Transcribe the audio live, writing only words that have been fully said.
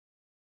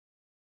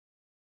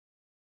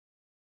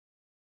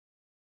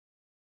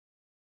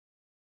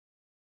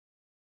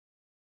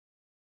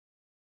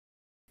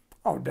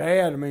Oh,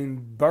 Dad, I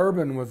mean,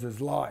 bourbon was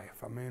his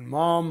life. I mean,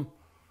 Mom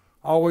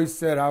always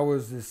said I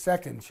was his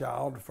second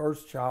child. The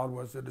first child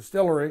was the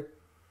distillery,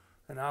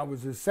 and I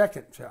was his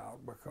second child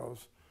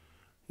because,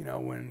 you know,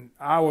 when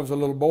I was a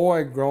little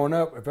boy growing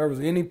up, if there was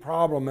any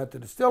problem at the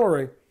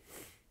distillery,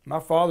 my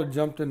father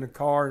jumped in the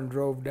car and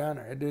drove down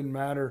there. It didn't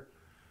matter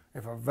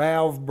if a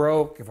valve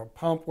broke, if a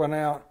pump went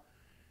out.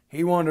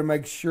 He wanted to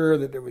make sure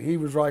that he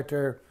was right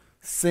there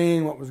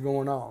seeing what was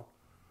going on.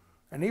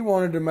 And he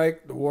wanted to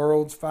make the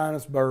world's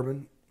finest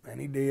bourbon, and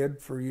he did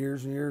for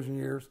years and years and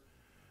years.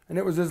 And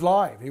it was his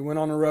life. He went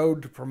on the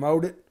road to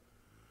promote it.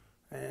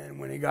 And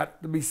when he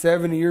got to be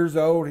 70 years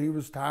old, he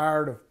was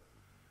tired of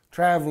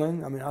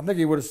traveling. I mean, I think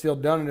he would have still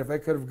done it if they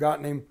could have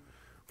gotten him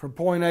from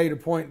point A to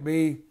point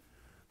B,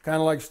 kind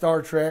of like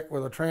Star Trek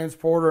with a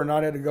transporter, and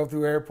not had to go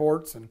through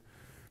airports and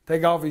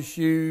take off his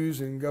shoes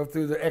and go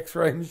through the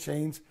x-ray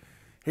machines.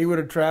 He would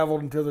have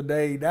traveled until the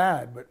day he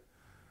died. But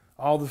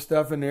all the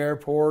stuff in the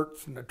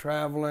airports and the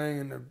traveling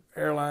and the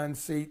airline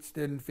seats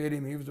didn't fit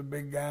him. He was a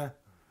big guy.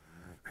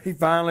 He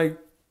finally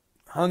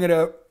hung it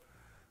up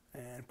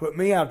and put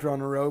me out there on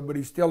the road, but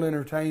he still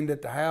entertained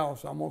at the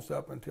house almost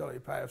up until he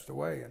passed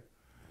away. And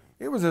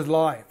it was his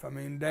life. I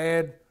mean,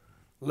 Dad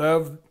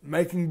loved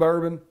making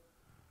bourbon,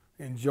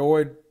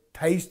 enjoyed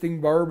tasting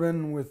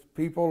bourbon with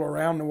people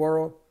around the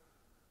world,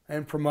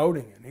 and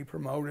promoting it. He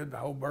promoted the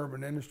whole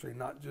bourbon industry,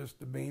 not just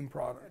the bean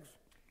products.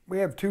 We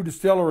have 2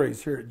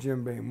 distilleries here at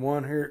Jim Beam,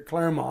 one here at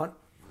Claremont,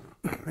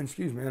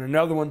 excuse me, and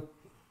another one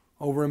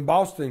over in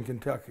Boston,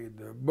 Kentucky,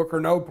 the Booker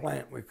No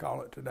plant, we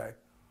call it today.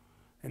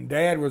 And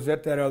Dad was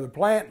at that other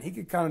plant, and he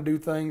could kind of do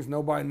things,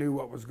 nobody knew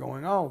what was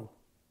going on.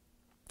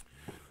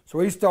 So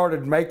he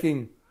started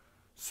making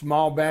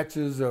small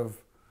batches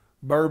of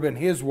bourbon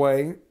his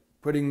way,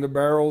 putting the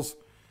barrels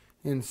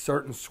in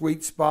certain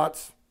sweet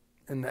spots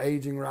in the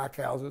aging rack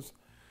houses,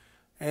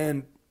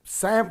 and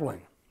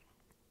sampling,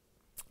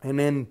 and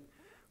then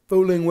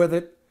fooling with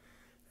it,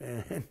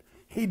 and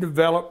he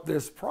developed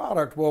this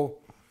product. Well,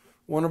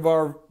 one of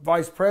our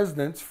vice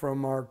presidents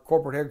from our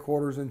corporate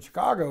headquarters in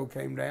Chicago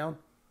came down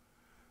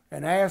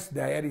and asked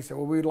Dad, he said,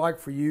 well, we'd like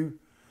for you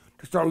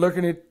to start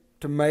looking at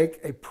to make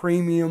a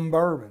premium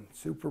bourbon,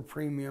 super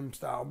premium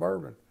style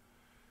bourbon.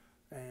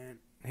 And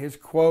his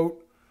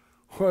quote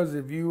was,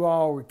 if you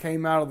all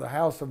came out of the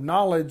house of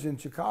knowledge in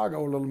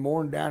Chicago a little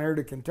more and down here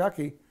to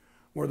Kentucky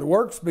where the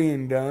work's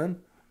being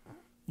done,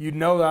 you'd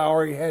know that I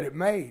already had it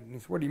made. And he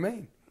said, what do you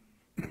mean?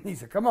 He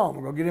said, come on,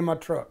 we're going to get in my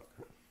truck.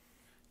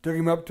 Took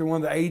him up to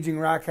one of the aging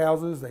rack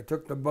houses. They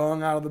took the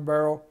bung out of the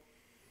barrel,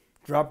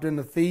 dropped in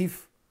the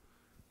thief,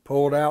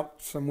 pulled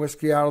out some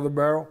whiskey out of the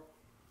barrel,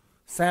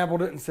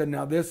 sampled it, and said,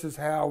 now this is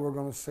how we're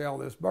going to sell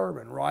this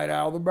bourbon, right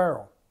out of the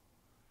barrel.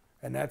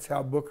 And that's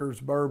how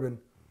Booker's bourbon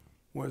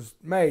was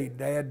made.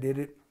 Dad did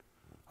it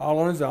all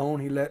on his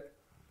own. He let,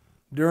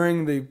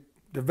 during the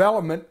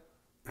development,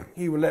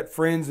 he would let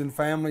friends and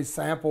family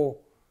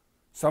sample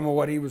some of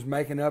what he was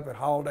making up at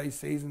holiday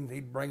seasons.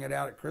 He'd bring it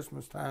out at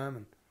Christmas time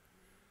and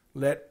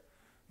let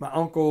my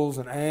uncles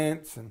and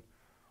aunts and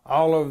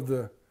all of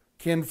the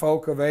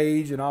kinfolk of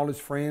age and all his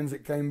friends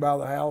that came by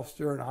the house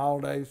during the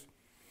holidays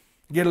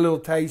get a little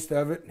taste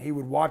of it. And he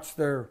would watch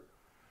their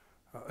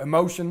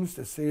emotions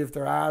to see if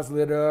their eyes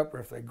lit up or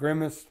if they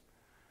grimaced.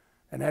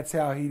 And that's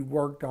how he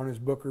worked on his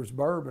Booker's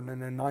bourbon.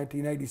 And in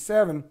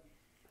 1987,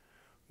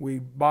 we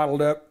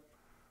bottled up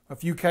a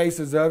few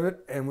cases of it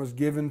and was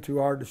given to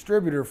our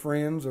distributor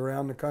friends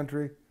around the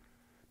country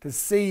to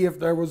see if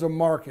there was a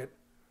market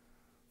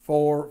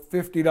for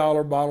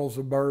 $50 bottles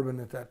of bourbon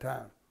at that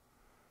time.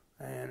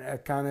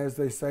 And kind of, as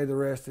they say, the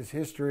rest is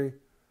history.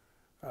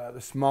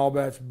 The small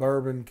batch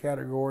bourbon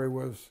category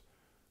was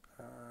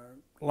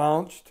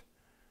launched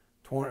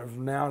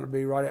now to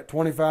be right at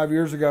 25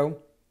 years ago.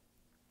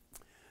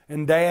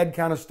 And Dad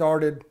kind of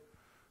started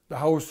the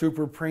whole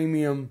super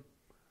premium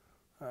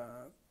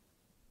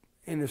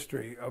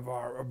industry of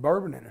our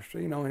bourbon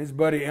industry. You know, and his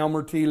buddy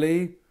Elmer T.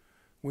 Lee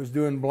was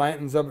doing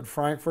Blanton's up at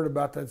Frankfurt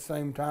about that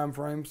same time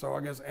frame. So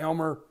I guess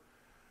Elmer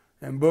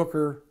and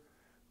Booker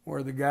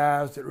were the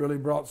guys that really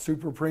brought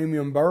super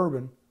premium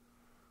bourbon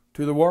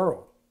to the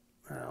world.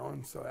 You know,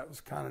 and so that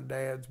was kind of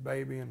Dad's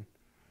baby, and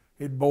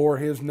it bore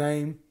his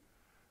name.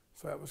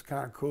 So that was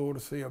kind of cool to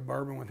see a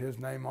bourbon with his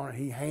name on it.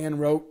 He hand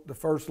wrote the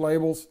first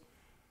labels.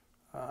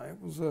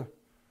 It was a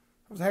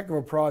heck of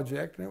a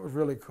project, and it was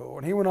really cool.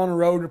 And he went on the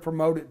road to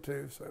promote it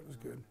too, so it was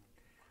good.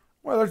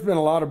 Well, there's been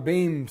a lot of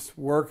Beam's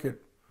work at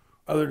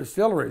other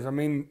distilleries. I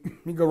mean,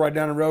 you go right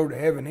down the road to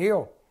Heaven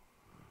Hill.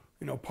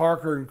 You know,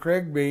 Parker and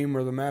Craig Beam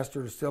are the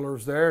master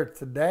distillers there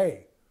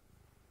today.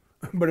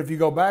 But if you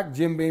go back,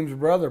 Jim Beam's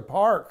brother,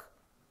 Park,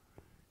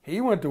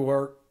 he went to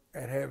work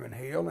at Heaven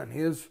Hill, and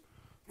his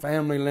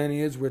family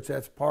lineage, which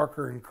that's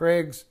Parker and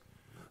Craig's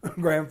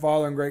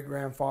grandfather and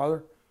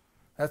great-grandfather,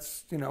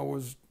 that's, you know,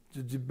 was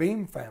the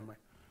Beam family.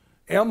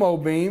 Elmo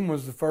Beam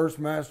was the first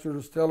master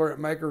distiller at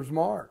Maker's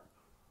Mark.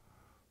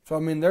 So, I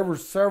mean, there were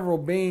several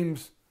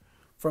Beams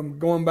from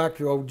going back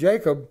to old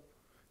Jacob.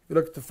 If you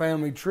look at the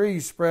family tree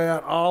spread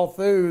out all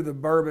through the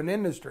bourbon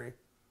industry.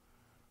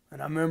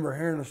 And I remember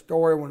hearing a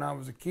story when I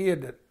was a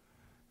kid that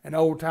an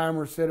old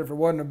timer said if there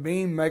wasn't a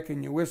beam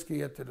making your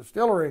whiskey at the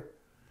distillery,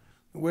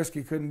 the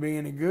whiskey couldn't be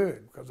any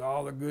good because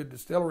all the good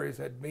distilleries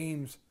had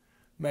beams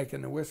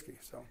making the whiskey.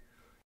 So